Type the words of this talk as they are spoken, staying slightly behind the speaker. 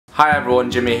Hi everyone,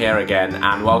 Jimmy here again,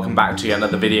 and welcome back to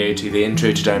another video to the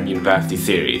Intro to Durham University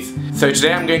series. So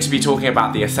today I'm going to be talking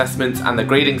about the assessments and the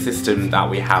grading system that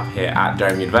we have here at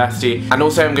Durham University, and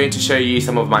also I'm going to show you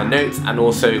some of my notes and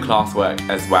also classwork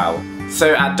as well.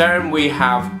 So at Durham we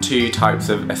have two types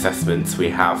of assessments.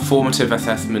 We have formative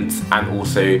assessments and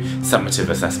also summative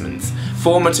assessments.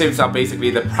 Formatives are basically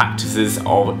the practices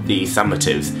of the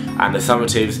summatives, and the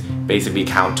summatives basically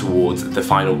count towards the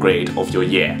final grade of your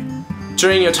year.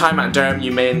 During your time at Durham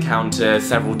you may encounter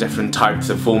several different types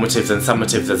of formatives and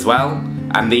summatives as well,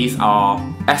 and these are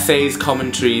essays,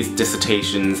 commentaries,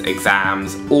 dissertations,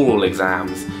 exams, oral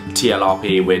exams,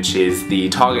 TLRP, which is the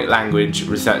Target Language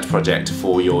Research Project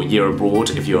for your year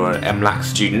abroad if you're an MLAC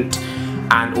student,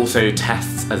 and also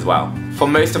tests as well. For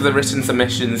most of the written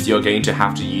submissions you're going to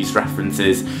have to use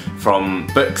references from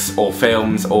books or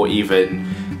films or even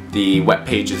the web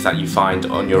pages that you find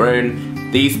on your own.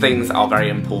 These things are very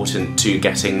important to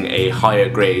getting a higher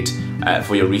grade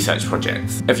for your research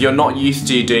projects. If you're not used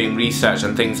to doing research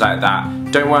and things like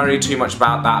that, don't worry too much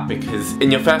about that, because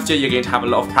in your first year you're going to have a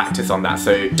lot of practice on that,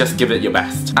 so just give it your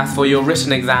best. As for your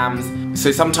written exams,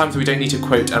 so sometimes we don't need to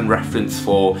quote and reference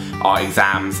for our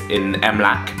exams in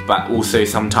MLAC, but also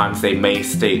sometimes they may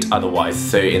state otherwise,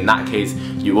 so in that case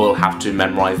you will have to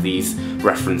memorise these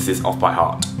references off by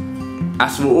heart.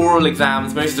 As for oral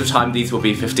exams, most of the time these will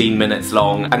be 15 minutes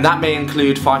long, and that may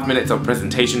include 5 minutes of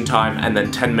presentation time and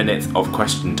then 10 minutes of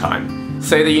question time.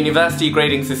 So the university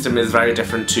grading system is very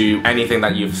different to anything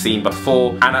that you've seen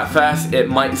before, and at first it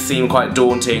might seem quite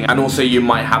daunting, and also you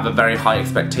might have a very high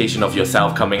expectation of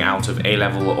yourself coming out of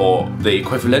A-level or the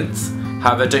equivalents.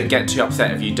 However, don't get too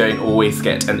upset if you don't always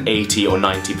get an 80 or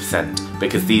 90%,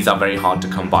 because these are very hard to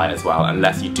come by as well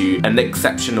unless you do an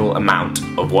exceptional amount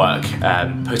of work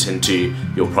put into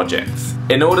your projects.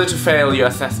 In order to fail your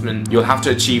assessment, you'll have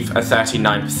to achieve a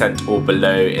 39% or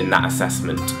below in that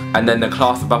assessment. And then the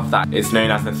class above that is known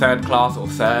as the third class or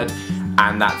third,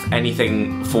 and that's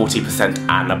anything 40%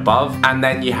 and above. And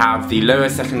then you have the lower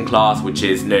second class, which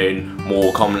is known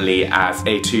more commonly as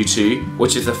A22,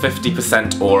 which is a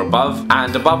 50% or above.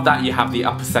 And above that you have the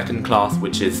upper second class,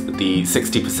 which is the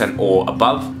 60% or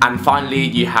above. And finally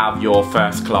you have your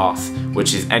first class,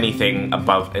 which is anything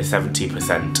above a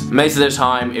 70%. Most of the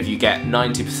time if you get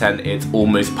 90% it's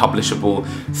almost publishable,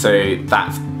 so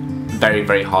that's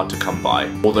very hard to come by,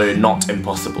 although not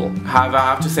impossible. However, I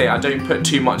have to say I don't put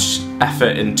too much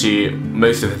effort into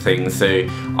most of the things, so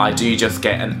I do just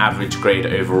get an average grade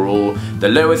overall. The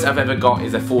lowest I've ever got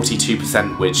is a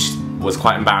 42%, which was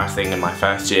quite embarrassing in my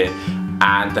first year,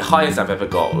 and the highest I've ever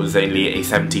got was only a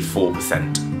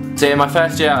 74%. So in my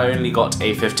first year I only got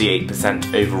a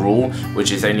 58% overall,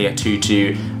 which is only a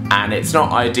 2-2, and it's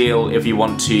not ideal if you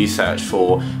want to search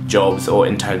for jobs or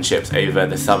internships over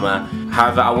the summer.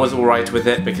 However, I was alright with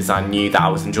it because I knew that I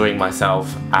was enjoying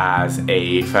myself as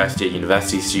a first year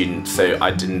university student, so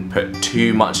I didn't put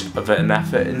too much of an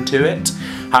effort into it.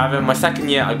 However, in my second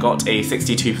year I got a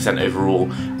 62%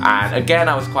 overall, and again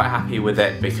I was quite happy with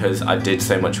it because I did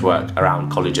so much work around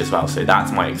college as well, so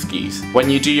that's my excuse. When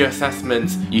you do your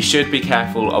assessments, you should be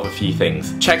careful of a few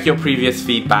things. Check your previous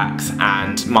feedbacks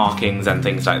and markings and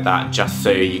things like that, just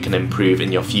so you can improve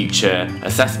in your future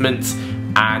assessments.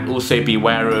 And also be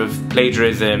aware of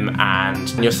plagiarism and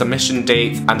your submission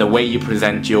dates and the way you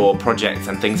present your projects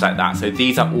and things like that. So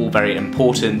these are all very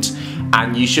important,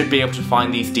 and you should be able to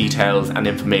find these details and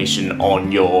information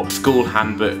on your school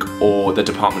handbook or the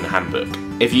department handbook.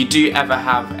 If you do ever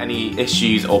have any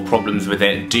issues or problems with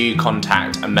it, do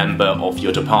contact a member of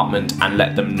your department and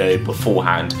let them know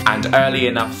beforehand and early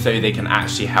enough so they can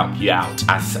actually help you out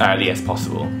as early as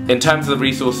possible. In terms of the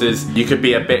resources, you could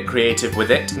be a bit creative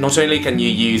with it. Not only can you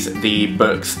use the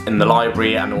books in the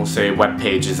library and also web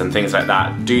pages and things like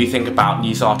that, do you think about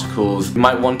news articles? You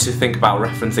might want to think about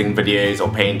referencing videos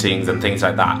or paintings and things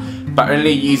like that, but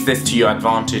only use this to your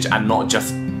advantage and not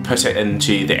just put it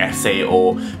into the essay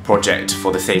or project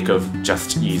for the sake of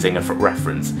just using a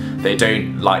reference. They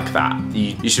don't like that.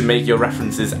 You should make your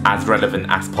references as relevant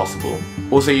as possible.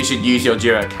 Also, you should use your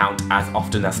Duo account as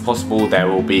often as possible. There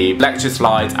will be lecture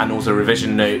slides and also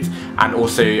revision notes and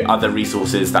also other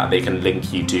resources that they can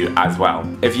link you to as well.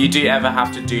 If you do ever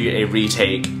have to do a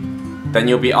retake, then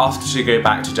you'll be asked to go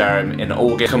back to Durham in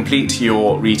August. Complete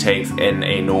your retakes in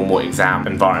a normal exam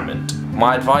environment.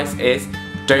 My advice is,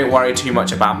 don't worry too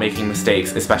much about making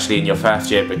mistakes, especially in your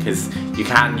first year, because you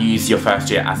can use your first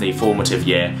year as a formative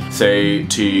year, so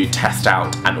to test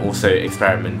out and also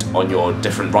experiment on your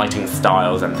different writing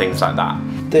styles and things like that.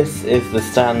 This is the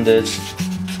standard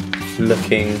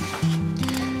looking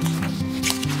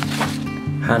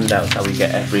handouts that we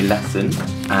get every lesson,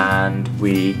 and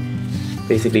we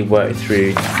basically work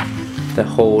through the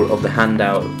whole of the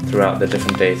handout throughout the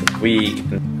different days of the week.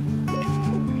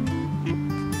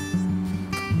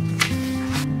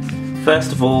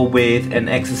 First of all, with an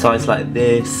exercise like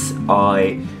this,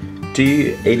 I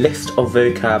do a list of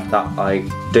vocab that I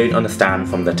don't understand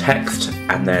from the text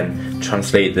and then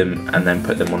translate them and then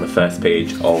put them on the first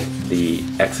page of the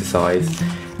exercise,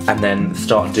 and then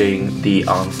start doing the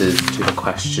answers to the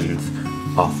questions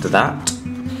after that.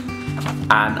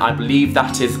 And I believe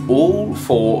that is all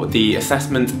for the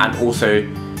assessment and also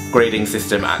grading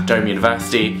system at Durham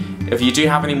University. If you do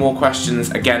have any more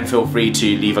questions, again, feel free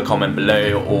to leave a comment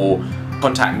below or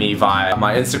contact me via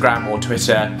my Instagram or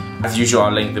Twitter. As usual,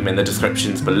 I'll link them in the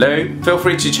descriptions below. Feel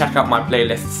free to check out my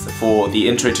playlists for the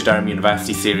Intro to Durham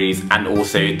University series and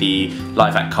also the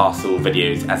Live at Castle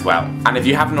videos as well. And if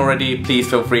you haven't already, please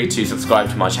feel free to subscribe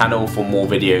to my channel for more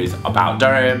videos about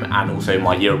Durham and also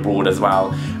my year abroad as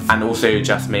well, and also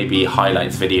just maybe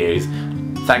highlights videos.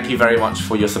 Thank you very much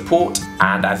for your support,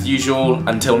 and as usual,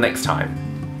 until next time.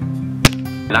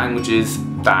 Languages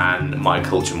than my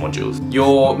culture modules.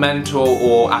 Your mentor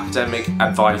or academic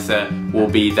advisor will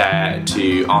be there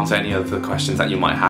to answer any of the questions that you might have.